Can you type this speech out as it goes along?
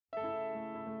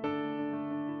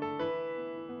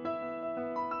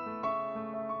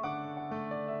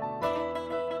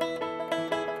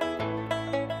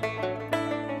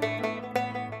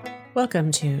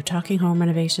Welcome to Talking Home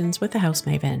Renovations with the House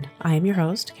Maven. I am your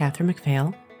host, Catherine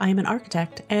McPhail. I am an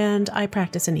architect and I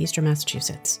practice in Eastern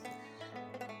Massachusetts.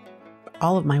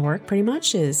 All of my work pretty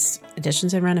much is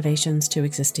additions and renovations to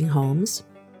existing homes.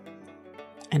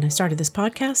 And I started this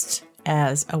podcast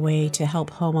as a way to help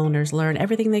homeowners learn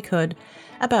everything they could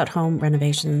about home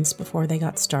renovations before they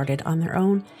got started on their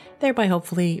own, thereby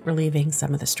hopefully relieving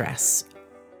some of the stress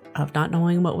of not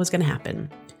knowing what was going to happen.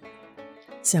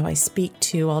 So I speak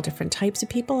to all different types of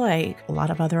people, a lot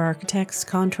of other architects,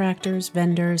 contractors,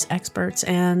 vendors, experts,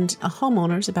 and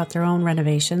homeowners about their own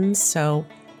renovations. So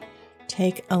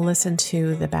take a listen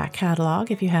to the back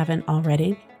catalog if you haven't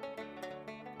already.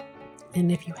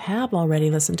 And if you have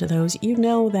already listened to those, you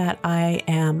know that I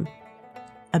am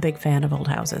a big fan of old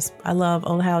houses. I love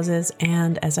old houses,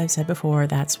 and as I've said before,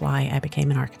 that's why I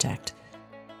became an architect.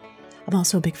 I'm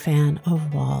also a big fan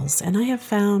of walls, and I have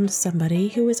found somebody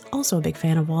who is also a big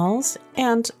fan of walls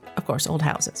and, of course, old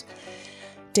houses.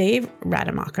 Dave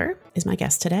Rademacher is my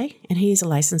guest today, and he's a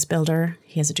licensed builder.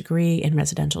 He has a degree in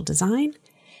residential design.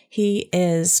 He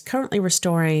is currently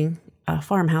restoring a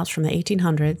farmhouse from the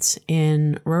 1800s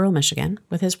in rural Michigan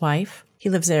with his wife. He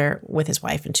lives there with his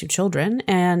wife and two children,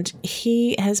 and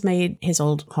he has made his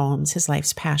old homes his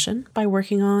life's passion by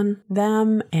working on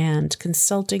them and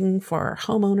consulting for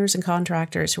homeowners and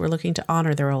contractors who are looking to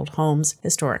honor their old home's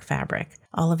historic fabric.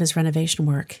 All of his renovation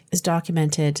work is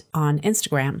documented on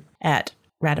Instagram at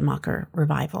Rademacher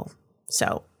Revival.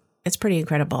 So it's pretty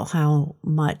incredible how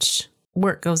much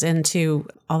work goes into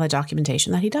all the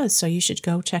documentation that he does. So you should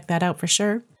go check that out for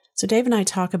sure. So Dave and I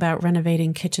talk about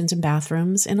renovating kitchens and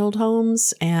bathrooms in old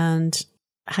homes and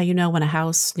how you know when a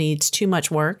house needs too much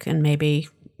work and maybe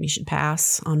you should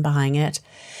pass on buying it,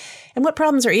 and what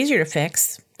problems are easier to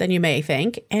fix than you may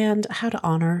think, and how to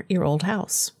honor your old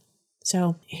house.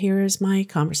 So here's my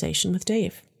conversation with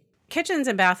Dave. Kitchens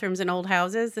and bathrooms in old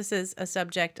houses. This is a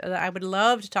subject that I would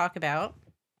love to talk about.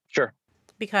 Sure.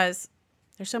 Because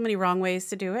there's so many wrong ways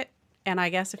to do it, and I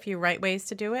guess a few right ways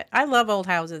to do it. I love old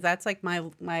houses. That's like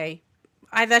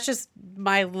that's just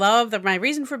my love. My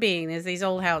reason for being is these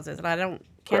old houses, and can't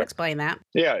Correct. explain that.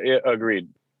 Yeah, agreed.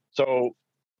 So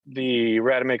the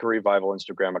Rademacher Revival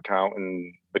Instagram account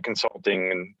and the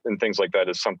consulting and things like that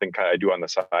is something I do on the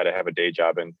side. I have a day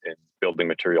job in building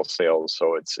material sales,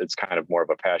 so it's kind of more of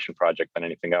a passion project than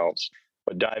anything else.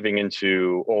 But diving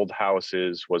into old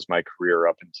houses was my career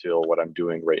up until what I'm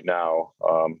doing right now.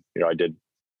 I did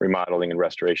remodeling and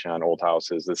restoration on old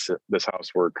houses. This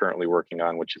house we're currently working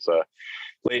on, which is a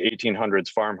late 1800s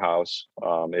farmhouse,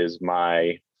 is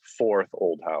my fourth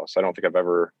old house. I don't think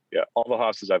all the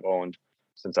houses I've owned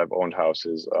since I've owned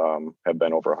houses have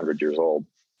been over 100 years old.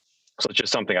 So it's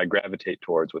just something I gravitate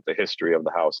towards with the history of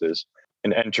the houses,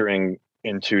 and entering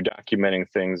into documenting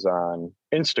things on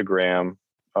Instagram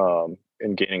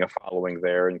and gaining a following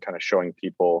there and kind of showing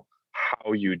people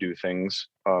how you do things,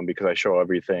 because I show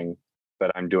everything that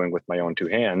I'm doing with my own two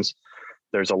hands.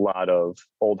 There's a lot of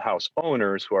old house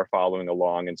owners who are following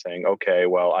along and saying, okay,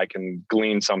 well, I can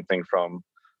glean something from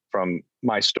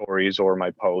my stories or my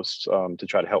posts to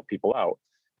try to help people out.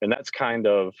 And that's kind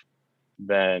of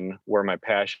then where my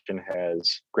passion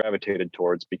has gravitated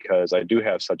towards, because I do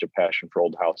have such a passion for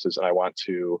old houses, and I want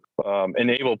to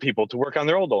enable people to work on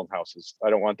their old houses.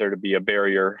 I don't want there to be a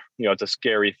barrier. It's a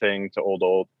scary thing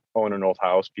to own an old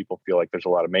house. People feel like there's a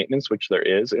lot of maintenance, which there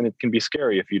is, and it can be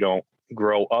scary if you don't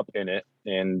grow up in it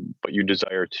but you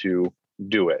desire to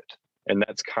do it. And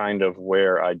that's kind of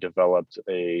where I developed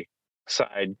a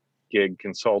side gig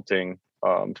consulting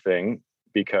thing,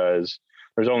 because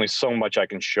there's only so much I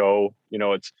can show.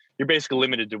 You're basically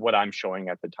limited to what I'm showing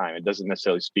at the time. It doesn't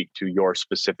necessarily speak to your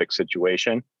specific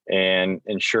situation. And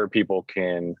sure, people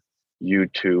can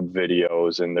YouTube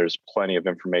videos and there's plenty of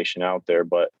information out there,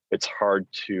 but it's hard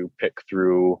to pick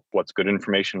through what's good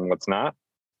information and what's not.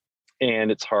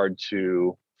 And it's hard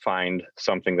to find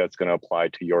something that's going to apply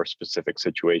to your specific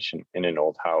situation in an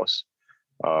old house.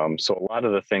 So a lot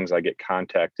of the things I get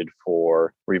contacted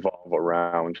for revolve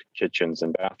around kitchens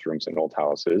and bathrooms in old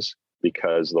houses,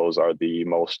 because those are the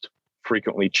most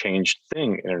frequently changed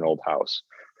thing in an old house.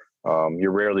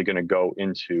 You're rarely going to go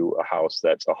into a house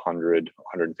that's 100,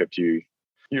 150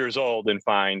 years old and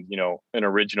find, an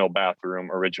original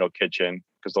bathroom, original kitchen,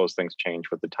 because those things change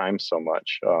with the time so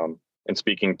much. And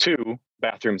speaking to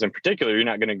bathrooms in particular, you're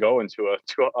not going to go into a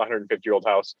 150-year-old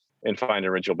house and find an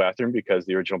original bathroom, because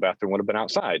the original bathroom would have been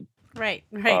outside. Right,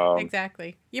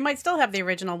 exactly. You might still have the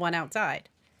original one outside.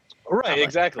 Right,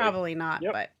 exactly. Probably not,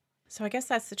 Yep. But so I guess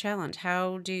that's the challenge.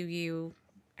 How do you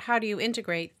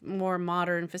integrate more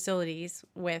modern facilities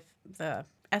with the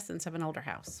essence of an older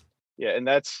house? Yeah, and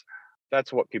that's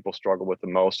that's what people struggle with the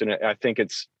most. And I think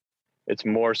it's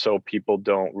more so people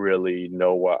don't really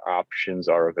know what options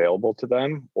are available to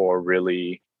them, or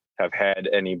really have had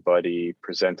anybody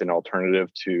present an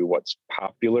alternative to what's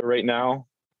popular right now.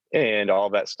 And all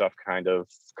that stuff kind of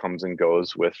comes and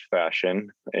goes with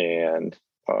fashion. And,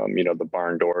 the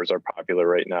barn doors are popular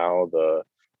right now. The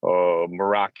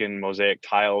Moroccan mosaic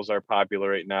tiles are popular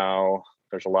right now.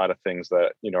 There's a lot of things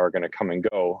that, are going to come and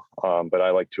go. But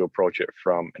I like to approach it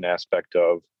from an aspect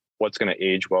of what's going to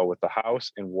age well with the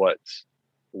house, and what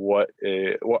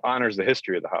honors the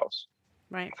history of the house.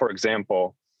 Right. For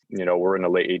example, we're in a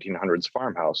late 1800s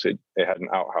farmhouse. It had an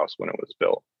outhouse when it was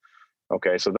built.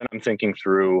 Okay, so then I'm thinking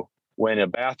through, when a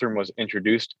bathroom was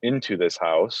introduced into this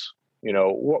house,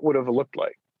 what would have it looked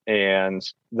like? And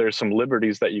there's some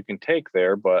liberties that you can take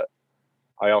there, but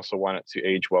I also want it to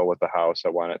age well with the house. I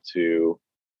want it to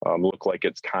look like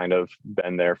it's kind of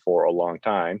been there for a long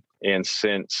time. And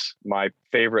since my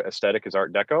favorite aesthetic is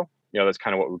Art Deco, that's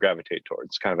kind of what we gravitate towards.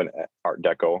 It's kind of an Art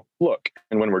Deco look.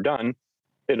 And when we're done,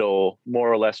 it'll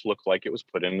more or less look like it was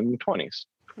put in the 20s,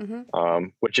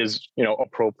 which is,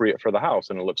 appropriate for the house,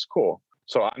 and it looks cool.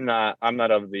 So I'm not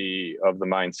of the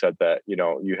mindset that,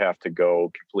 you have to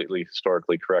go completely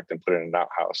historically correct and put it in an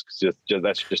outhouse, because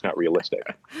that's just not realistic.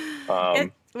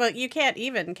 Well, you can't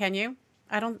even, can you?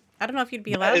 I don't know if you'd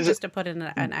be allowed just to put in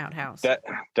an outhouse.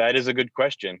 That is a good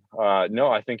question.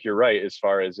 No, I think you're right. As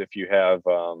far as if you have,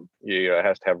 it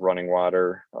has to have running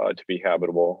water to be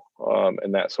habitable,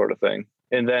 and that sort of thing.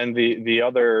 And then the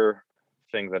other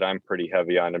thing that I'm pretty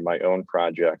heavy on in my own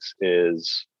projects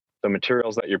is the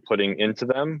materials that you're putting into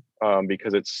them,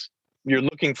 because you're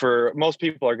looking for, most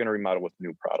people are going to remodel with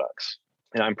new products.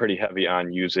 And I'm pretty heavy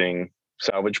on using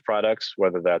salvage products,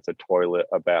 whether that's a toilet,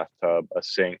 a bathtub, a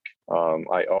sink.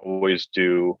 I always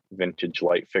do vintage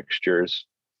light fixtures.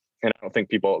 And I don't think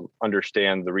people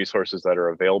understand the resources that are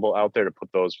available out there to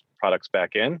put those products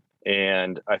back in.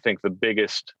 And I think the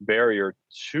biggest barrier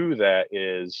to that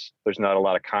is there's not a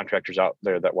lot of contractors out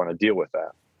there that want to deal with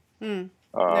that.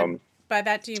 By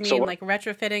that, do you mean like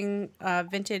retrofitting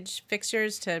vintage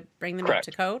fixtures to bring them up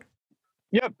to code?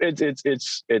 Yep,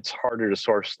 it's harder to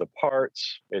source the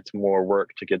parts. It's more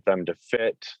work to get them to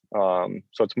fit. So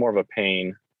it's more of a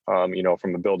pain,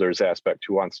 from a builder's aspect,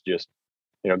 who wants to just,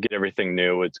 get everything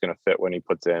new. It's going to fit when he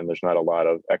puts in. There's not a lot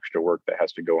of extra work that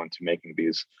has to go into making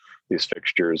these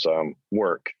fixtures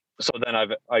work. So then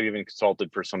I've even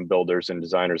consulted for some builders and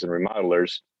designers and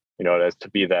remodelers, as to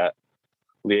be that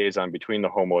liaison between the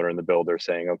homeowner and the builder,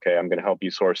 saying, okay, I'm going to help you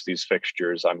source these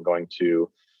fixtures. I'm going to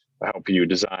help you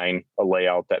design a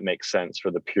layout that makes sense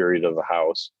for the period of the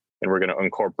house. And we're going to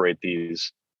incorporate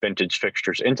these vintage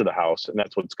fixtures into the house. And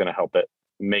that's what's going to help it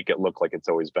make it look like it's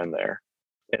always been there.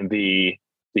 And the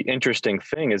interesting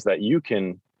thing is that you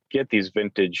can get these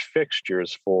vintage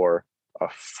fixtures for a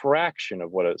fraction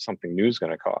of what something new is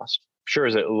going to cost. Sure,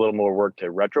 is it a little more work to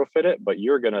retrofit it, but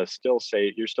you're going to still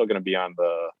going to be on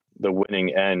the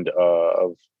winning end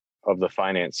of the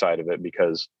finance side of it.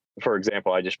 Because, for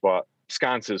example, I just bought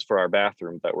sconces for our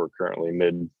bathroom that we're currently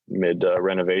mid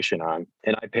renovation on,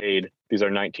 and I paid, these are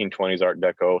 1920s Art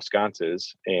Deco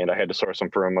sconces, and I had to source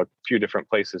them from a few different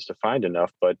places to find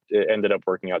enough, but it ended up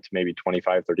working out to maybe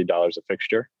 $25-$30 a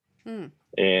fixture.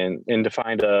 And to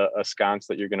find a sconce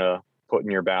that you're going to put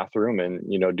in your bathroom and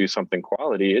do something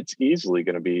quality, it's easily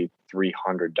going to be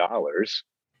 $300.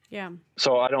 Yeah.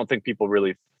 So I don't think people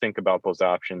really think about those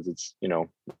options. It's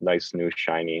nice, new,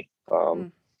 shiny.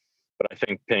 But I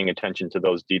think paying attention to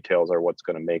those details are what's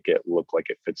going to make it look like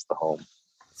it fits the home.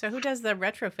 So who does the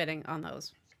retrofitting on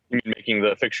those? You mean making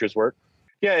the fixtures work?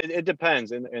 Yeah, it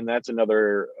depends. And that's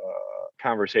another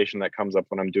conversation that comes up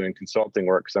when I'm doing consulting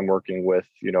work, because I'm working with,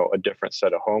 a different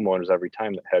set of homeowners every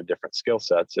time that have different skill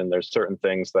sets. And there's certain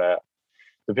things that,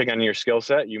 depending on your skill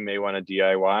set, you may want to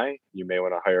DIY, you may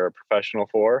want to hire a professional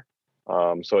for.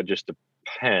 So it just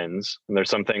depends. And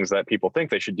there's some things that people think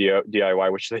they should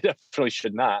DIY, which they definitely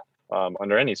should not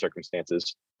under any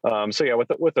circumstances. So yeah,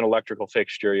 with an electrical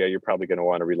fixture, yeah, you're probably going to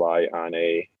want to rely on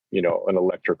an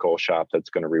electrical shop that's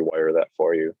going to rewire that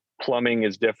for you. Plumbing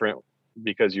is different,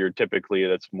 because you're just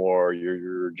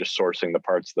sourcing the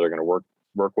parts that are going to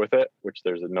work with it, which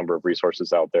there's a number of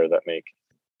resources out there that make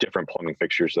different plumbing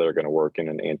fixtures that are going to work in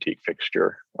an antique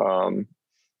fixture.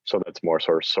 So that's more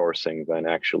sort of sourcing than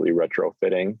actually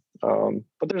retrofitting.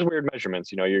 But there's weird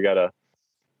measurements, you gotta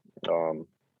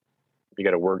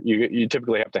work. You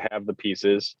typically have to have the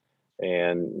pieces,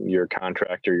 and your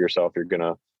contractor yourself, you're going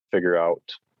to figure out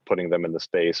putting them in the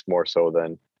space more so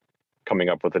than coming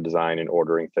up with a design and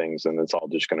ordering things. And it's all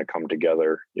just going to come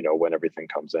together, when everything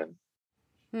comes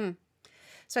in.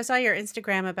 So I saw your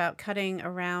Instagram about cutting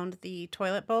around the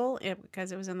toilet bowl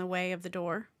because it was in the way of the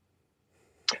door.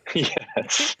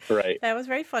 Yes, right. That was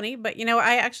very funny. But,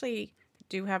 I actually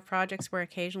do have projects where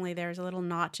occasionally there's a little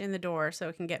notch in the door so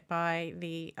it can get by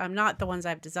not the ones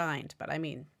I've designed, but I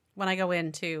mean, when I go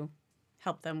in to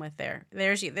help them with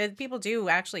people do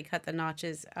actually cut the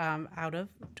notches out of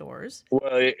doors. Well,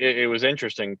 it was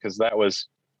interesting because that was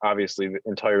obviously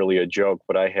entirely a joke,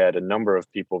 but I had a number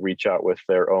of people reach out with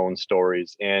their own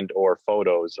stories and or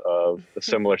photos of a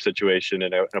similar situation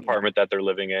in an apartment that they're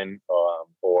living in,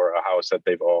 or a house that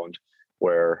they've owned,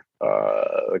 where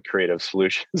creative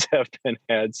solutions have been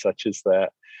had, such as that,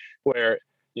 where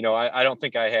I don't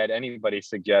think I had anybody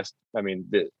suggest. I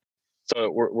mean,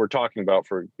 so we're talking about,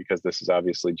 because this is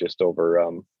obviously just over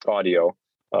audio.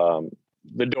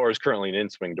 The door is currently an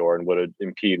in-swing door and would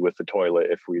impede with the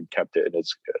toilet if we'd kept it in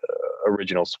its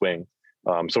original swing.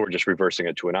 So we're just reversing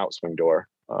it to an out-swing door.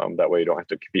 That way you don't have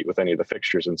to compete with any of the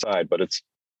fixtures inside. But it's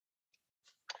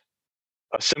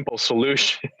a simple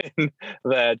solution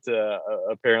that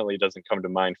apparently doesn't come to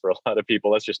mind for a lot of people.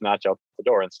 Let's just notch out the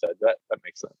door instead. That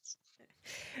makes sense.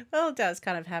 Well, it does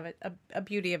kind of have a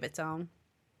beauty of its own.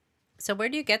 So where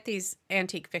do you get these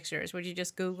antique fixtures? Would you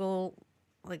just Google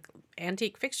like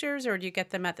antique fixtures, or do you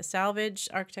get them at the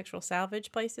architectural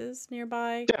salvage places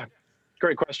nearby? Yeah,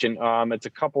 great question. It's a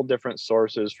couple different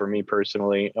sources for me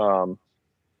personally.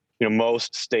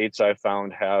 Most states I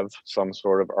found have some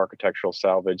sort of architectural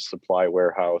salvage supply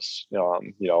warehouse,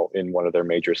 in one of their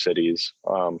major cities.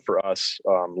 For us,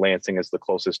 Lansing is the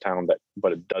closest town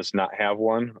but it does not have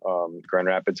one. Grand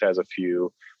Rapids has a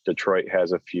few. Detroit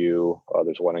has a few.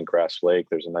 There's one in Grass Lake.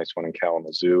 There's a nice one in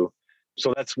Kalamazoo.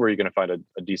 So that's where you're going to find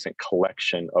a decent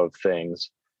collection of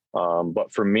things.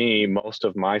 But for me, most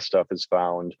of my stuff is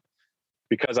found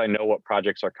because I know what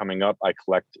projects are coming up. I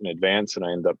collect in advance and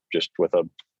I end up just with a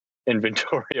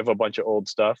inventory of a bunch of old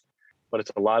stuff. But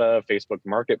it's a lot of Facebook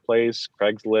Marketplace,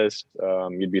 Craigslist.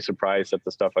 You'd be surprised at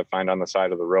the stuff I find on the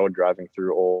side of the road driving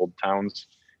through old towns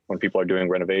when people are doing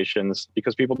renovations,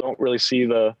 because people don't really see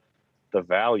the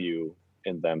value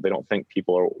in them. They don't think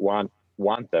people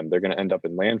want them. They're going to end up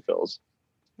in landfills.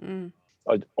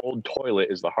 An old toilet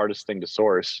is the hardest thing to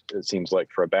source, it seems like,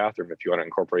 for a bathroom if you want to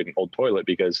incorporate an old toilet,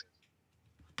 because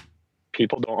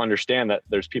people don't understand that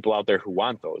there's people out there who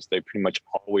want those. They pretty much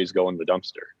always go in the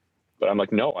dumpster. But I'm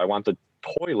like, no, I want the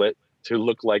toilet to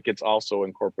look like it's also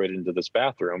incorporated into this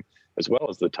bathroom, as well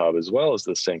as the tub, as well as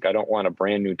the sink. I don't want a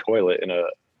brand new toilet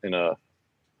in a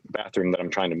bathroom that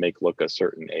I'm trying to make look a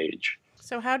certain age.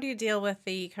 So how do you deal with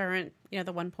the current, the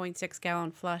 1.6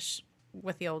 gallon flush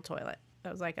with the old toilet?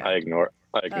 That was like I ignore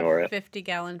it.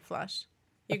 50-gallon flush.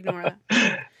 You ignore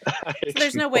that. So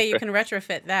there's no way you can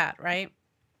retrofit that, right?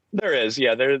 There is,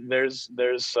 yeah. There's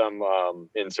some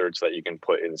inserts that you can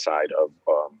put inside of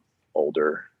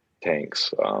older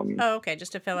tanks. Okay,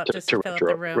 just to fill up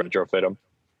the room. Retrofit them.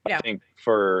 Yeah. I think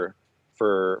for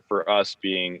us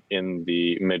being in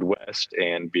the Midwest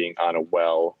and being on a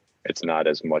well, it's not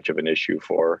as much of an issue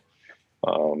for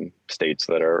states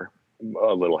that are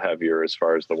a little heavier as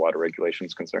far as the water regulation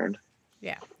is concerned.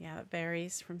 Yeah, it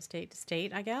varies from state to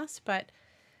state, I guess. But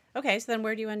okay, so then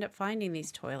where do you end up finding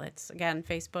these toilets? Again,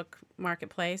 Facebook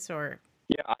Marketplace or?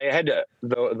 Yeah, I had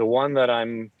the one that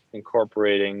I'm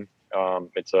incorporating.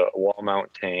 It's a wall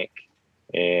mount tank,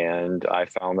 and I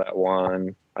found that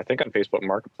one, I think, on Facebook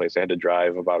Marketplace. I had to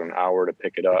drive about an hour to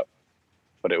pick it up,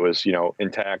 but it was,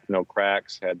 intact, no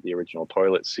cracks, had the original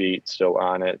toilet seat still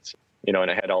on it, and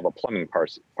it had all the plumbing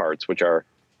parts, which are,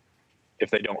 if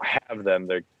they don't have them,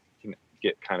 they can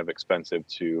get kind of expensive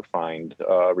to find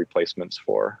replacements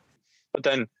for. But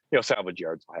then, salvage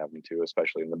yards will have them too,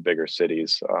 especially in the bigger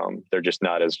cities. They're just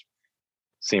not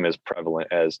seem as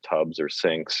prevalent as tubs or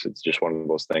sinks. It's just one of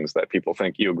those things that people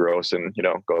think, ew, gross, and,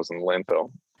 goes in the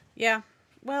landfill. Yeah.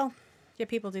 Well, yeah,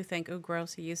 people do think, oh,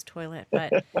 gross, a used toilet,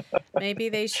 but maybe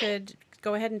they should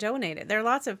go ahead and donate it. There are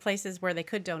lots of places where they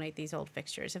could donate these old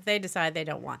fixtures if they decide they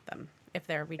don't want them, if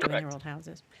they're redoing Correct. their old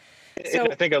houses. So,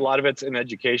 I think a lot of it's an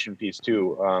education piece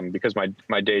too, because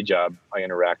my day job, I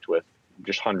interact with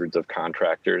just hundreds of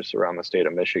contractors around the state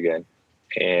of Michigan.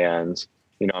 And,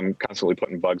 I'm constantly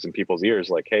putting bugs in people's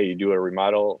ears like, hey, you do a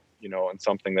remodel, and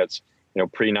something that's,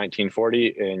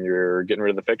 pre-1940 and you're getting rid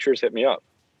of the fixtures, hit me up.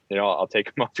 I'll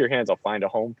take them off your hands. I'll find a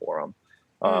home for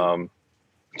them.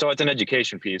 So it's an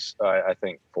education piece, I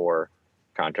think, for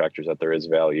contractors, that there is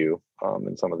value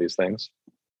in some of these things.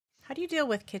 How do you deal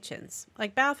with kitchens?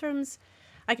 Like bathrooms,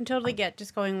 I can totally get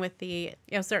just going with the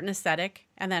certain aesthetic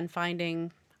and then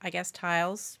finding, I guess,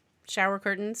 tiles, shower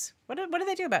curtains. What do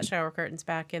they do about shower curtains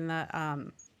back in the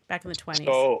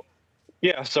 20s?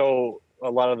 So a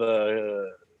lot of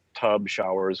the tub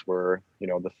showers were,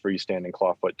 the freestanding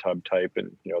clawfoot tub type,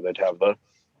 and they'd have the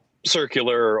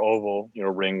circular or oval,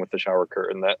 ring with the shower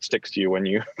curtain that sticks to you when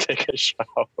you take a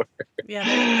shower. Yeah,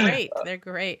 they're great. They're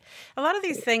great. A lot of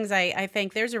these things, I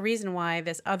think there's a reason why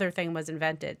this other thing was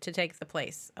invented to take the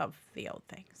place of the old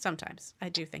thing. Sometimes I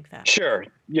do think that. Sure.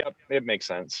 Yep. It makes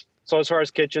sense. So as far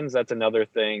as kitchens, that's another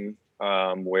thing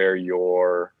where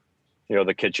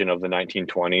the kitchen of the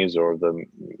 1920s or the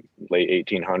late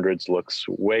 1800s looks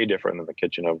way different than the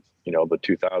kitchen of, the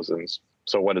 2000s.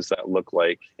 So what does that look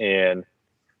like? And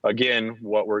again,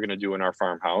 what we're going to do in our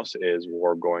farmhouse is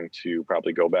we're going to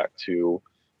probably go back to,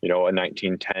 a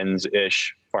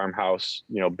 1910s-ish farmhouse,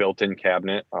 built-in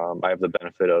cabinet. I have the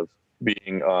benefit of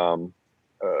being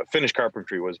finished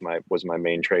carpentry was my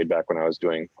main trade back when I was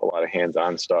doing a lot of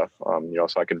hands-on stuff.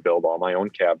 So I can build all my own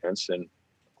cabinets, and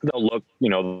they'll look,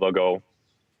 they'll go,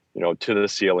 to the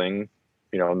ceiling,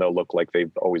 and they'll look like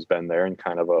they've always been there in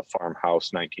kind of a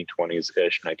farmhouse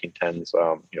 1920s-ish, 1910s,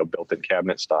 built-in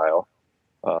cabinet style.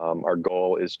 Our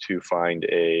goal is to find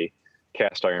a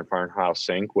cast iron farmhouse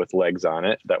sink with legs on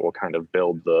it that will kind of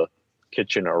build the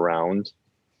kitchen around,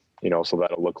 so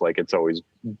that'll look like it's always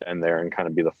been there and kind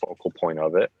of be the focal point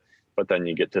of it. But then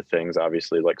you get to things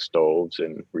obviously like stoves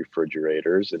and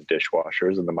refrigerators and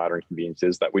dishwashers and the modern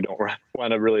conveniences that we don't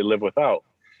want to really live without.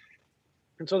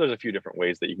 And so there's a few different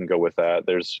ways that you can go with that.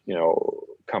 There's,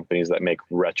 companies that make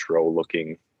retro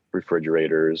looking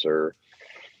refrigerators or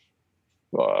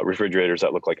refrigerators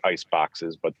that look like ice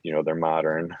boxes, but they're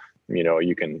modern.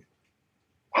 You can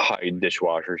hide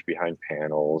dishwashers behind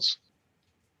panels.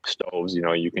 Stoves,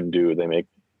 they make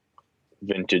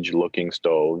vintage looking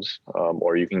stoves,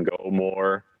 or you can go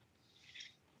more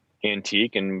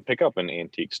antique and pick up an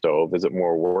antique stove. Is it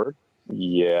more work?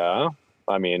 Yeah.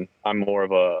 I mean, I'm more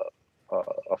of a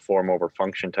form over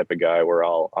function type of guy where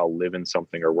I'll live in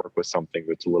something or work with something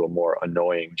that's a little more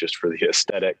annoying just for the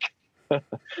aesthetic.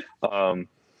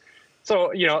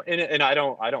 So, and I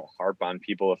don't harp on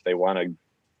people if they want to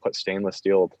put stainless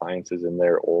steel appliances in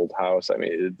their old house. I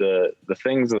mean, the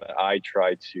things that I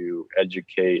try to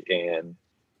educate and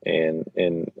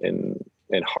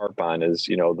harp on is,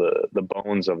 the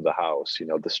bones of the house,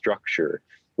 the structure.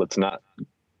 Let's not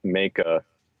make a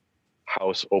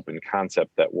house open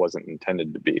concept that wasn't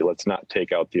intended to be. Let's not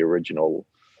take out the original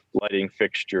lighting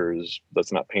fixtures.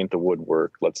 Let's not paint the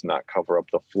woodwork. Let's not cover up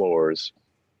the floors.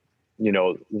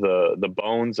 The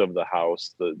bones of the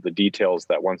house, the details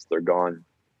that once they're gone,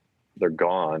 they're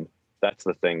gone. That's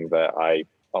the thing that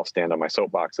I'll stand on my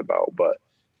soapbox about. But,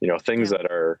 things that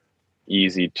are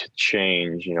easy to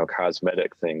change,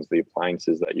 cosmetic things, the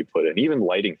appliances that you put in, even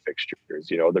lighting fixtures,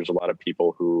 there's a lot of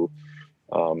people who,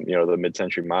 the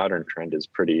mid-century modern trend is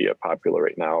pretty popular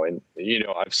right now. And,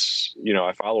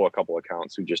 I follow a couple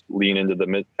accounts who just lean into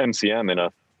the MCM in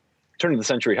a turn of the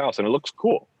century house, and it looks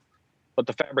cool. But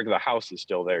the fabric of the house is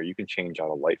still there. You can change out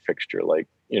a light fixture, like,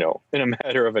 in a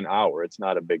matter of an hour. It's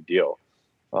not a big deal.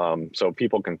 So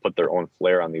people can put their own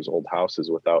flair on these old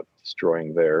houses without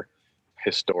destroying their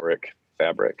historic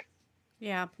fabric.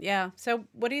 Yeah, yeah. So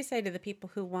what do you say to the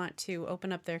people who want to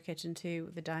open up their kitchen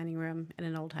to the dining room in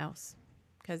an old house?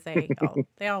 Because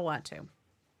they all want to.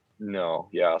 No,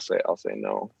 yeah, I'll say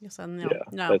no. You'll say no. Yeah,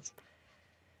 no.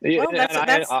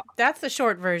 Well, that's the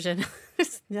short version.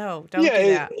 No, don't do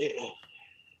that.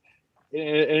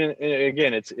 And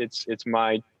again, it's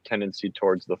my tendency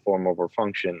towards the form over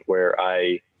function, where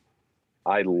I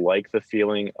like the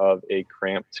feeling of a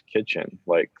cramped kitchen.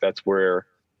 Like, that's where,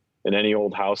 in any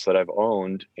old house that I've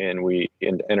owned and we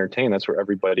entertain, that's where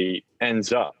everybody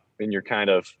ends up, and you're kind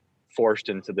of forced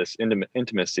into this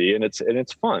intimacy, and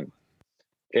it's fun.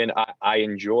 And I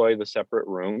enjoy the separate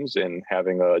rooms and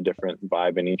having a different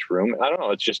vibe in each room. I don't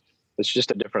know. It's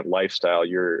just a different lifestyle.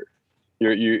 You're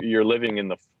living in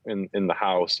the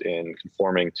house and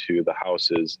conforming to the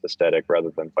house's aesthetic rather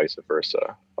than vice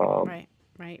versa.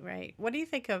 Right. What do you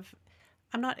think of?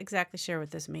 I'm not exactly sure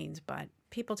what this means, but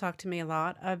people talk to me a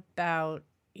lot about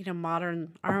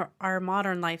our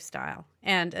modern lifestyle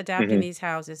and adapting these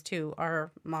houses to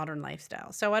our modern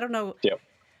lifestyle. So I don't know. Yep.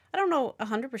 I don't know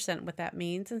 100% what that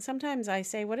means, and sometimes I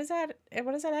say, "What does that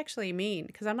actually mean?"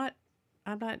 Because I'm not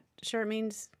sure it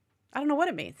means. I don't know what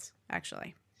it means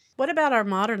actually. What about our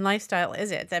modern lifestyle is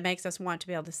it that makes us want to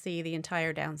be able to see the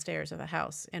entire downstairs of a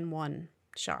house in one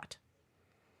shot?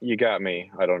 You got me.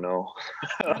 I don't know.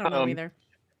 I don't know either.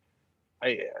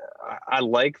 I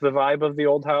like the vibe of the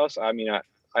old house. I mean,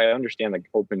 I understand the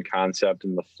open concept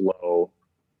and the flow,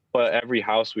 but every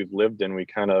house we've lived in, we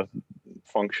kind of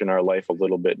function our life a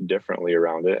little bit differently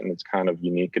around it, and it's kind of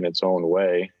unique in its own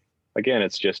way. Again,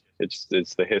 it's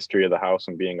the history of the house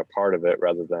and being a part of it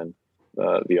rather than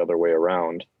the other way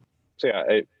around. So yeah,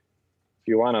 if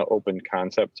you want an open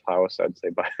concept house, I'd say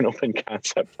buy an open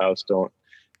concept house. Don't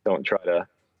try to,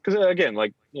 because again,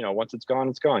 like, once it's gone,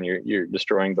 it's gone. You're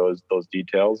destroying those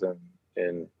details,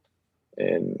 and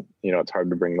it's hard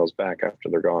to bring those back after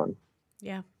they're gone.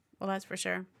 Yeah, well, that's for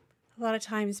sure. A lot of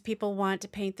times people want to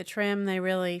paint the trim. They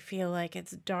really feel like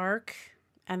it's dark.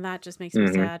 And that just makes me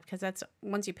Mm-hmm. sad because that's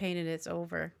once you paint it, it's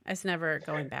over. It's never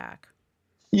going back.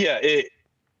 Yeah.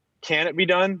 Can it be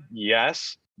done?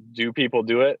 Yes. Do people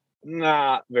do it?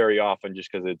 Not very often,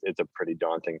 just because it's a pretty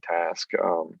daunting task.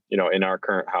 In our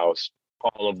current house,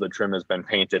 all of the trim has been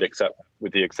painted, except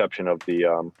with the exception of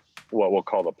the what we'll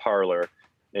call the parlor,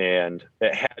 and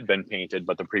it had been painted,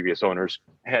 but the previous owners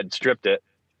had stripped it,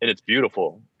 and it's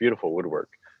beautiful, beautiful woodwork.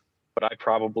 But I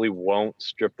probably won't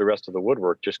strip the rest of the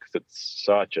woodwork just because it's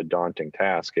such a daunting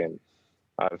task, and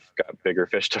I've got bigger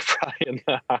fish to fry in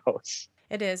the house.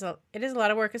 It is a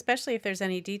lot of work, especially if there's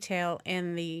any detail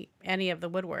in any of the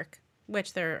woodwork,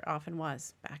 which there often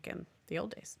was back in the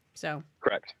old days. So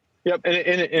correct. Yep. And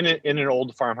in an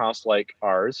old farmhouse like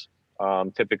ours,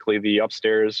 typically the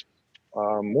upstairs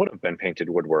would have been painted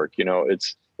woodwork.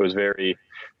 It was very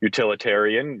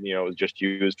utilitarian. It was just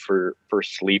used for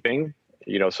sleeping.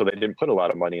 So they didn't put a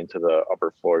lot of money into the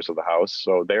upper floors of the house.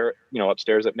 So there,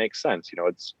 upstairs it makes sense.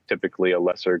 It's typically a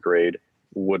lesser grade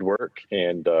woodwork,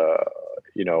 and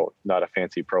not a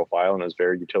fancy profile, and is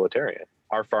very utilitarian.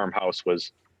 Our farmhouse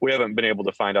we haven't been able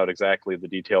to find out exactly the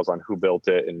details on who built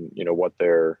it and what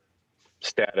their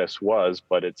status was,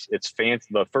 but it's fancy.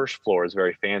 The first floor is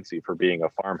very fancy for being a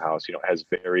farmhouse. It has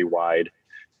very wide,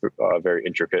 very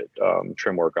intricate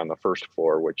trim work on the first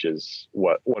floor, which is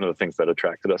one of the things that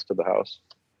attracted us to the house.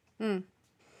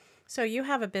 So you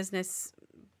have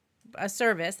a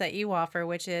service that you offer,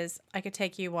 which is I could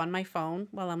take you on my phone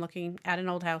while I'm looking at an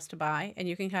old house to buy, and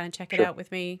you can kind of check it out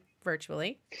with me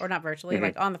virtually, or not virtually,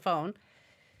 like on the phone.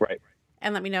 Right.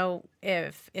 And let me know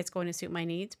if it's going to suit my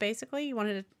needs, basically.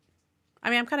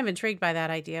 I'm kind of intrigued by that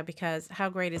idea, because how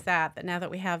great is that now that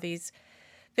we have these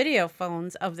video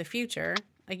phones of the future,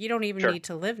 like you don't even need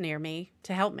to live near me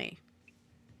to help me.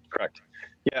 Correct.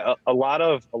 Yeah. A lot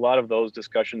of those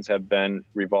discussions have been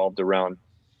revolved around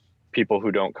people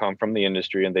who don't come from the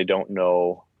industry, and they don't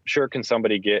know, sure, can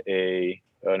somebody get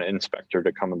an inspector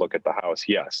to come and look at the house?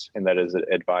 Yes. And that is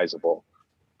advisable.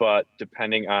 But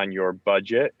depending on your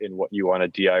budget and what you want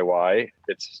to DIY,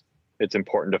 it's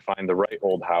important to find the right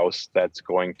old house that's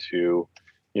going to,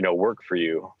 work for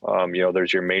you.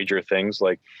 There's your major things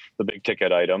like the big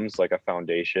ticket items, like a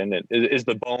foundation, and is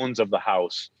the bones of the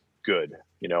house good?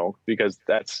 Because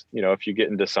that's, if you get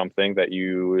into something that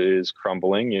is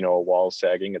crumbling, a wall's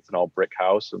sagging, it's an all brick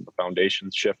house and the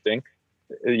foundation's shifting,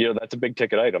 that's a big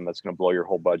ticket item that's going to blow your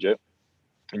whole budget,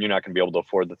 and you're not going to be able to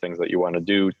afford the things that you want to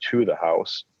do to the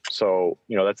house. So,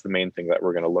 that's the main thing that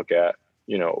we're going to look at,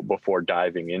 before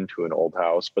diving into an old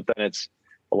house. But then it's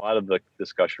a lot of the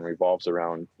discussion revolves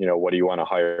around, what do you want to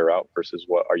hire out versus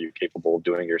what are you capable of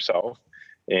doing yourself?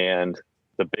 And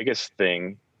the biggest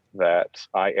thing that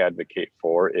I advocate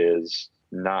for is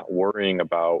not worrying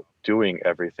about doing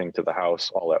everything to the house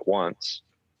all at once.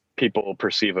 People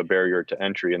perceive a barrier to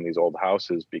entry in these old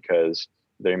houses because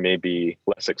they may be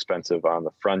less expensive on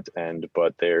the front end,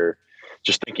 but they're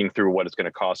just thinking through what it's going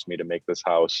to cost me to make this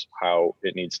house how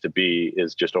it needs to be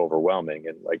is just overwhelming.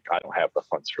 And like, I don't have the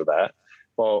funds for that.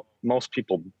 Well, most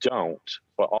people don't,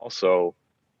 but also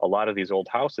a lot of these old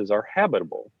houses are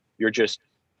habitable.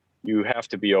 You have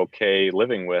to be okay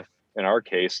living with, in our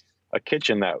case, a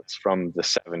kitchen that's from the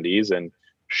 70s, and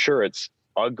sure, it's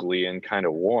ugly and kind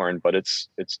of worn, but it's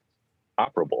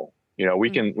operable. We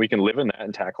can live in that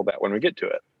and tackle that when we get to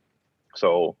it.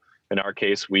 So in our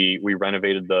case, we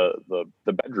renovated the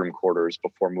bedroom quarters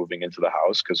before moving into the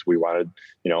house, because we wanted,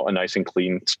 a nice and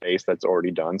clean space that's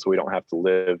already done, so we don't have to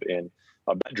live in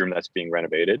a bedroom that's being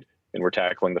renovated. And we're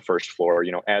tackling the first floor,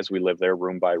 as we live there,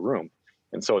 room by room.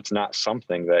 And so it's not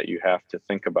something that you have to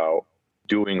think about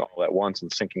doing all at once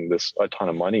and sinking a ton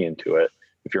of money into it.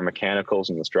 If your mechanicals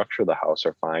and the structure of the house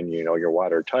are fine, you're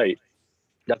watertight,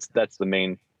 that's the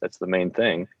main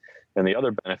thing. And the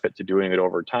other benefit to doing it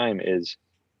over time is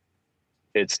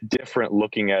it's different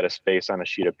looking at a space on a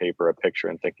sheet of paper, a picture,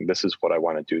 and thinking, this is what I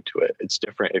want to do to it. It's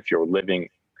different if you're living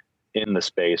in the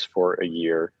space for a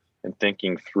year and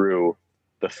thinking through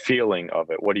the feeling of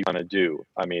it. What do you want to do?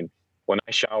 I mean, when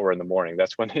I shower in the morning,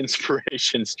 that's when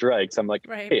inspiration strikes. I'm like,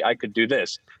 hey, I could do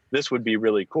this. This would be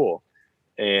really cool.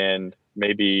 And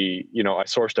maybe, I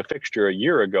sourced a fixture a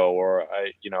year ago, or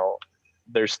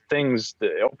there's things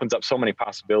that opens up so many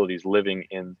possibilities living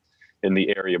in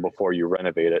the area before you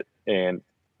renovate it. And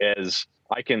as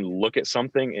I can look at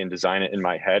something and design it in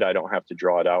my head. I don't have to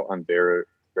draw it out. I'm very,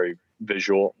 very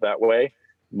visual that way.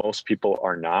 Most people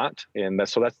are not. And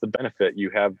that's the benefit. You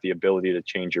have the ability to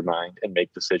change your mind and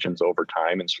make decisions over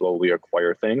time and slowly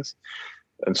acquire things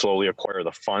and slowly acquire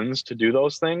the funds to do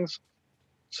those things.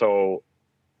 So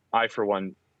I, for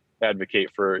one,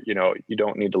 advocate for, you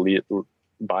don't need to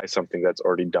buy something that's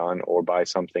already done or buy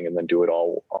something and then do it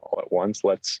all at once.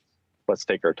 Let's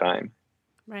take our time.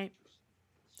 Right.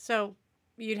 So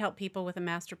you'd help people with a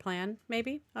master plan,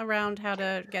 maybe, around how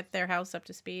to get their house up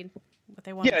to speed, what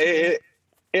they want. Yeah,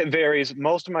 it varies.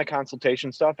 Most of my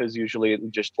consultation stuff is usually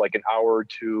just like an hour or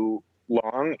two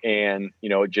long, and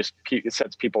it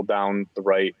sets people down the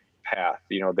right path.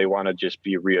 They want to just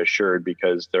be reassured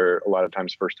because they're a lot of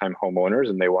times first-time homeowners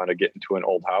and they want to get into an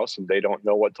old house and they don't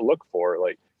know what to look for.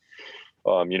 Like,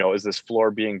 is this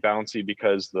floor being bouncy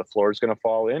because the floor is going to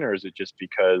fall in, or is it just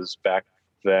because back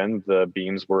then the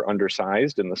beams were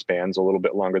undersized and the span's a little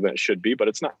bit longer than it should be, but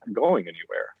it's not going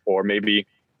anywhere? Or maybe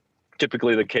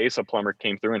typically the case, a plumber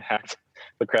came through and hacked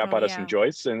the crap out of some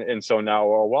joists. And so now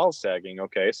our wall's sagging.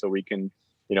 Okay. So we can,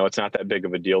 it's not that big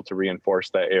of a deal to reinforce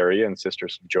that area and sister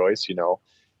some joists,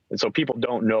 and so people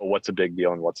don't know what's a big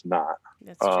deal and what's not.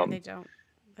 That's true. They don't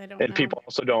and know. People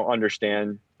also don't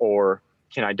understand or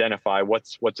can identify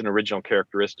what's an original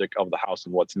characteristic of the house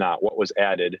and what's not, what was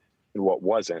added and what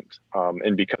wasn't.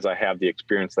 And because I have the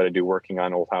experience that I do working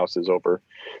on old houses over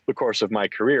the course of my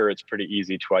career, it's pretty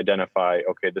easy to identify,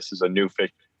 okay, this is a new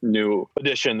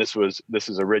addition. This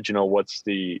is original. What's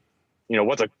the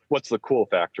cool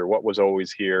factor? What was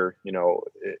always here,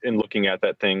 in looking at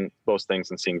those things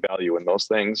and seeing value in those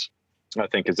things, I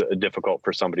think is difficult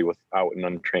for somebody without an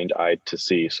untrained eye to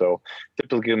see. So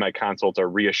typically my consults are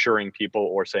reassuring people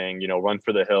or saying, run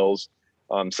for the hills,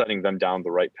 setting them down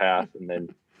the right path. And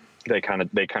then they kind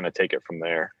of take it from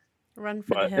there. Run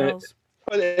for the hills.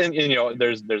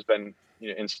 There's been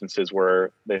instances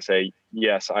where they say,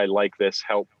 yes, I like this,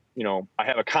 help. I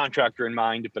have a contractor in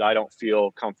mind, but I don't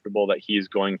feel comfortable that he's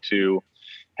going to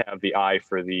have the eye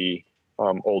for the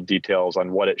old details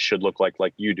on what it should look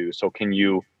like you do. So can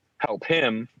you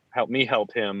help me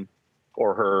help him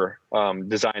or her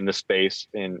design the space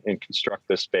and construct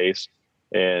this space?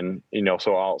 And,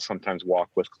 so I'll sometimes walk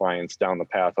with clients down the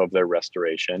path of their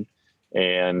restoration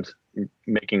and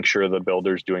making sure the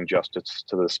builder's doing justice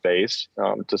to the space,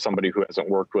 to somebody who hasn't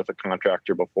worked with a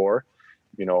contractor before,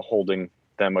 holding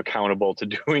them accountable to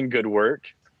doing good work,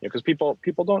 because people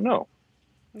don't know.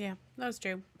 Yeah, that's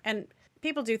true. And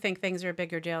people do think things are a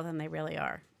bigger deal than they really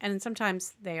are. And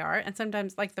sometimes they are. And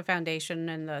sometimes like the foundation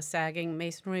and the sagging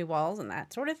masonry walls and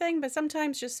that sort of thing. But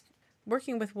sometimes just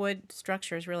working with wood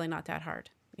structure is really not that hard,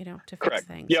 to fix Correct.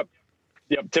 things. Yep.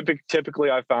 Typically,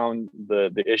 I found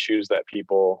the issues that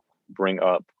people bring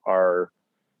up are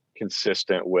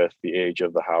consistent with the age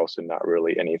of the house and not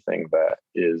really anything that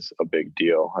is a big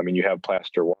deal. I mean, you have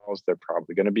plaster walls, they're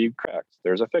probably going to be cracked.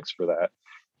 There's a fix for that.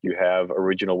 You have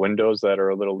original windows that are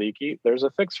a little leaky. There's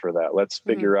a fix for that. Let's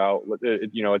figure out,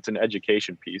 it's an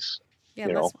education piece.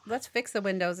 Yeah, let's fix the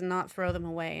windows and not throw them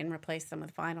away and replace them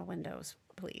with vinyl windows,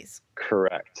 please.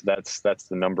 Correct. That's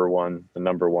the number one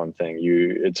thing.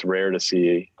 It's rare to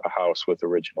see a house with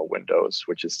original windows,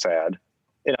 which is sad.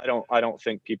 And I don't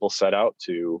think people set out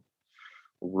to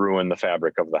ruin the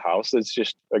fabric of the house. It's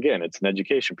just, again, it's an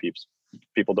education piece.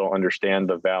 People don't understand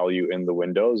the value in the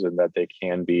windows and that they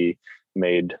can be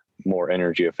made more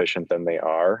energy efficient than they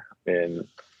are, and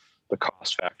the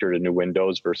cost factor to new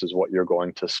windows versus what you're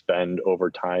going to spend over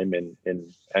time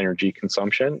in energy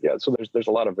consumption. Yeah. So there's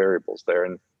a lot of variables there,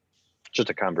 and just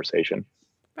a conversation.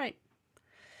 Right.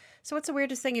 So what's the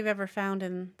weirdest thing you've ever found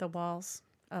in the walls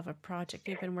of a project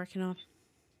you've been working on?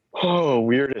 Oh,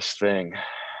 weirdest thing.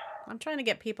 I'm trying to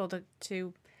get people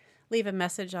to leave a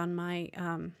message on my,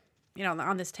 on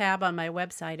this tab on my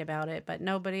website about it, but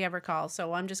nobody ever calls.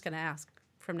 So I'm just going to ask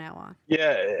from now on.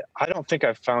 Yeah, I don't think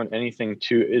I've found anything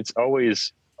it's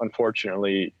always,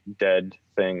 unfortunately, dead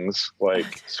things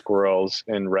like squirrels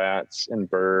and rats and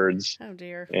birds. Oh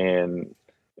dear. And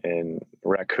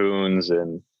raccoons.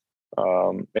 And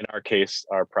in our case,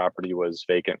 our property was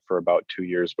vacant for about 2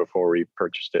 years before we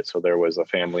purchased it. So there was a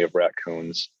family of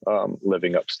raccoons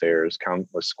living upstairs,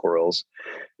 countless squirrels,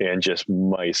 and just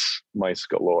mice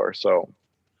galore. So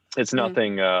it's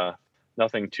nothing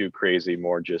too crazy,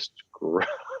 more just gross.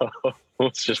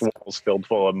 It's just walls filled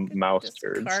full of mouse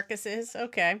turds. Carcasses.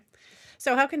 Okay.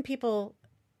 So how can people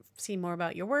see more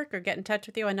about your work or get in touch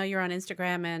with you? I know you're on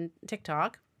Instagram and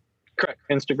TikTok. Correct.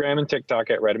 Instagram and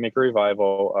TikTok at Rademacher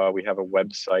Revival. We have a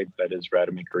website that is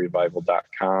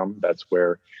rademacherrevival.com. That's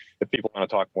where, if people want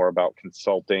to talk more about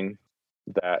consulting,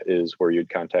 that is where you'd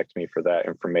contact me for that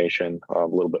information, a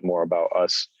little bit more about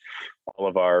us. All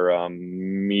of our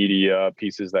media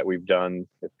pieces that we've done,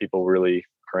 if people really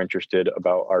are interested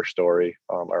about our story,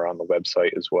 are on the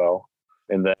website as well.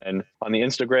 And then on the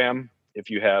Instagram, if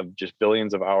you have just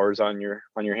billions of hours on your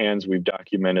hands, we've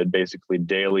documented basically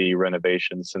daily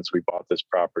renovations since we bought this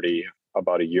property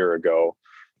about a year ago.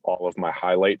 All of my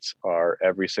highlights are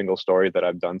every single story that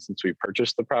I've done since we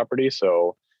purchased the property.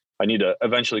 So I need to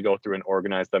eventually go through and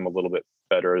organize them a little bit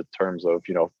better in terms of,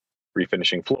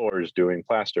 refinishing floors, doing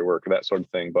plaster work, that sort of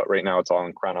thing. But right now it's all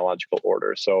in chronological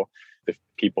order. So if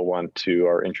people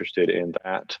are interested in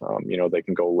that, they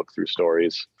can go look through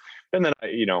stories. And then,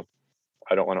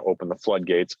 I don't want to open the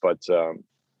floodgates, but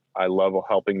I love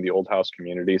helping the old house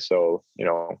community. So,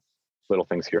 little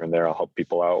things here and there, I'll help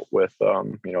people out with,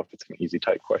 if it's an easy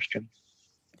type question.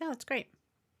 Yeah, that's great.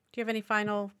 Do you have any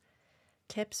final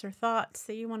tips or thoughts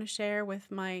that you want to share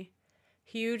with my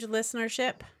huge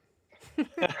listenership? No,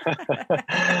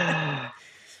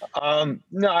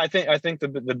 I think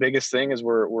the biggest thing is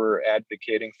we're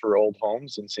advocating for old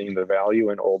homes and seeing the value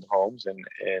in old homes, and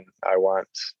I want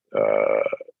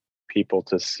people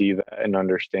to see that and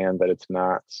understand that it's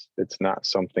not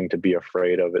something to be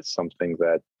afraid of. It's something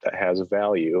that has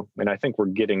value, and I think we're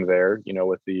getting there.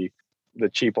 With the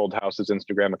Cheap Old Houses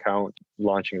Instagram account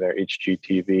launching their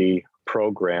HGTV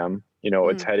program,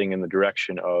 it's heading in the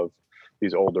direction of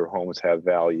these older homes have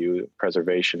value,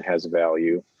 preservation has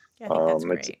value. Yeah, I think that's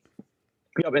great.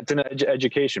 It's an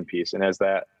education piece, and as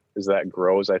that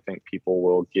grows, I think people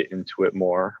will get into it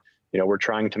more. We're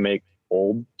trying to make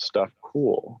old stuff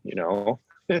cool. Well,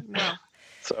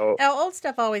 so old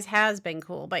stuff always has been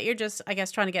cool, but you're just, I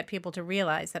guess, trying to get people to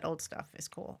realize that old stuff is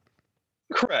cool.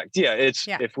 Correct. Yeah.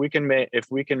 If we can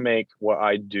make what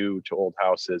I do to old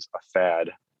houses a fad,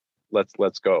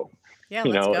 let's go. Yeah,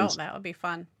 let's go. That would be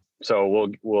fun. So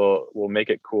we'll make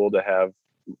it cool to have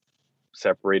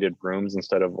separated rooms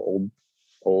instead of old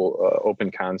open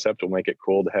concept. We'll make it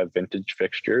cool to have vintage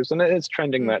fixtures, and it's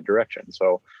trending that direction.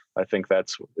 So I think the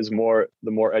more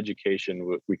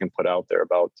education we can put out there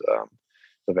about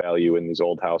the value in these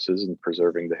old houses and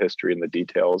preserving the history and the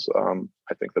details,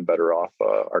 I think the better off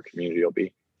our community will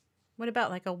be. What about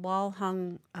like a wall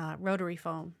hung rotary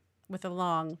phone with a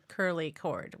long curly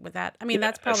cord? With that, I mean,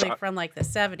 that's probably from like the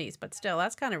 70s, but still,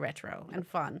 that's kind of retro and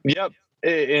fun. Yep.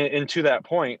 And to that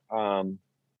point,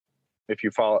 if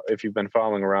you've been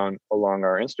following along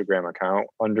our Instagram account,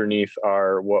 underneath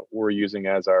what we're using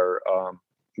as our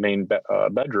main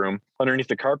bedroom, underneath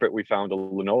the carpet, we found a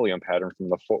linoleum pattern from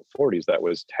the 40s that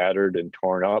was tattered and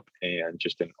torn up and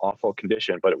just in awful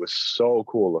condition, but it was so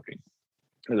cool looking.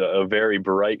 It was a very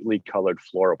brightly colored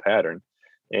floral pattern.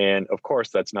 And of course,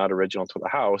 that's not original to the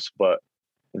house, but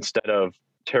instead of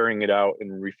tearing it out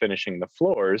and refinishing the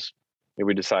floors,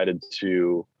 we decided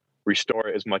to restore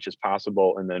it as much as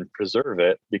possible and then preserve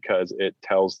it because it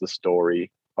tells the story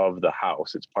of the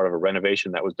house. It's part of a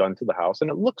renovation that was done to the house,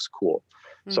 and it looks cool.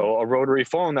 So a rotary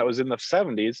phone that was in the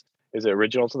 70s, is it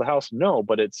original to the house? No,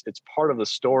 but it's part of the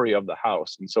story of the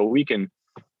house. And so we can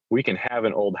have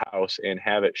an old house and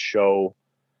have it show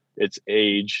its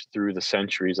age through the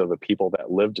centuries of the people that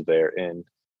lived there. And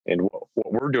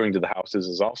what we're doing to the houses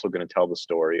is also going to tell the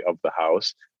story of the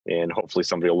house. And hopefully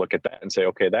somebody will look at that and say,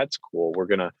 okay, that's cool. We're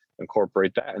going to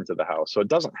incorporate that into the house. So you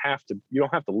don't have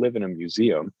to live in a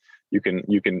museum. You can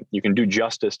do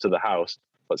justice to the house,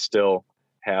 but still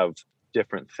have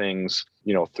different things,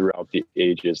 throughout the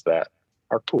ages that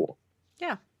are cool.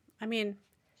 Yeah. I mean,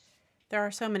 there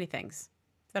are so many things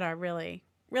that are really,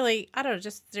 really, I don't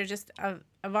know, they're just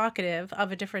evocative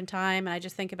of a different time. And I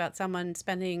just think about someone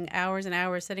spending hours and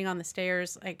hours sitting on the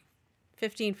stairs, like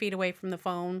 15 feet away from the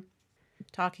phone,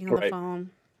 talking on the phone,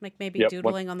 like maybe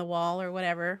doodling on the wall or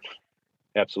whatever.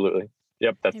 Absolutely.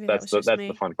 Yep. That's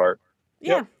the fun part.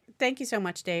 Yeah. Yep. Thank you so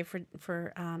much, Dave,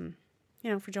 for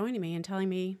joining me and telling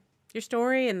me your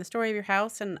story and the story of your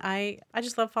house. And I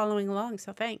just love following along.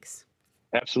 So thanks.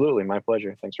 Absolutely. My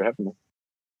pleasure. Thanks for having me.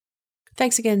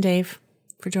 Thanks again, Dave,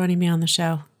 for joining me on the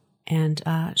show and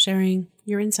sharing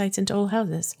your insights into old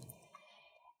houses.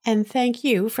 And thank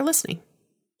you for listening.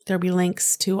 There'll be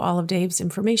links to all of Dave's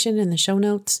information in the show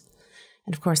notes.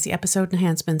 And of course, the episode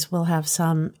enhancements will have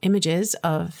some images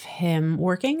of him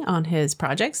working on his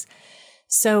projects.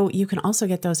 So you can also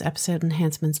get those episode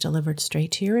enhancements delivered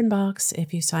straight to your inbox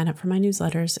if you sign up for my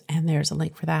newsletters. And there's a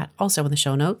link for that also in the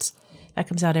show notes. That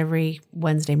comes out every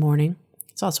Wednesday morning.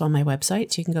 It's also on my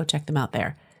website, so you can go check them out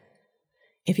there.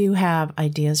 If you have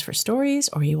ideas for stories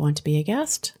or you want to be a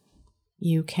guest,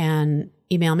 you can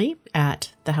email me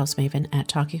at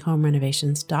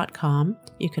thehousemaven@talkinghomerenovations.com.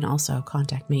 You can also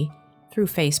contact me through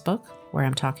Facebook, where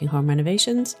I'm talking home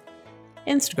renovations,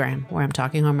 Instagram, where I'm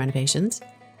talking home renovations.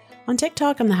 On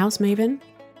TikTok, I'm the House Maven.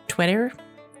 Twitter,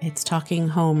 it's Talking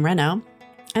Home Reno.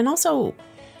 And also,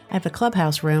 I have a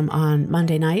Clubhouse room on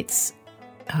Monday nights,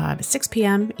 6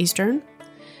 p.m. Eastern.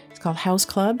 It's called House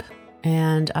Club,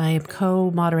 and I am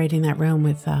co-moderating that room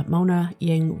with Mona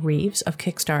Ying Reeves of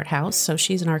Kickstart House. So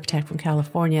she's an architect from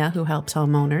California who helps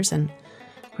homeowners, and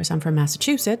of course I'm from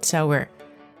Massachusetts, so we're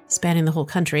spanning the whole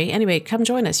country. Anyway, come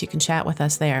join us. You can chat with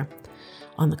us there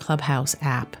on the Clubhouse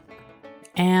app.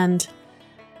 And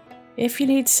if you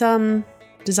need some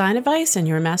design advice and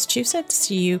you're in Massachusetts,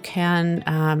 you can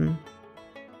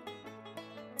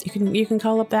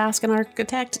call up the Ask an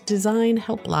Architect Design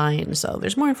Helpline. So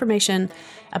there's more information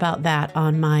about that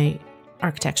on my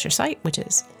architecture site, which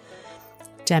is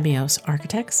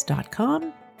demiosarchitects.com.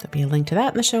 There'll be a link to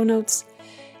that in the show notes.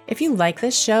 If you like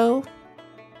this show,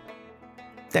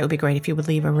 that would be great if you would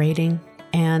leave a rating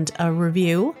and a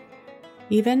review,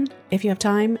 even if you have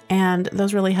time. And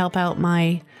those really help out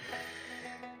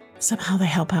somehow they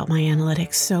help out my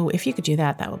analytics. So if you could do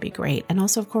that, that would be great. And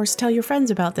also, of course, tell your friends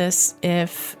about this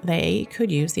if they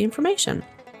could use the information.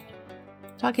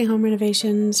 Talking Home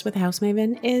Renovations with the House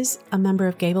Maven is a member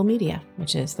of Gable Media,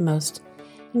 which is the most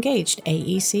engaged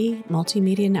AEC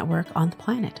multimedia network on the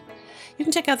planet. You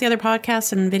can check out the other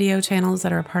podcasts and video channels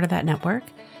that are a part of that network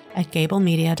at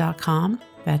gablemedia.com.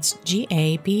 That's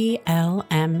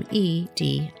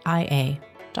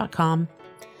GABLMEDIA.com.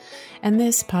 And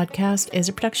this podcast is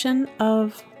a production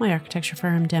of my architecture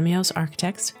firm, Demios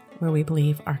Architects, where we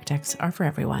believe architects are for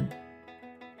everyone.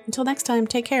 Until next time,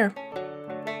 take care.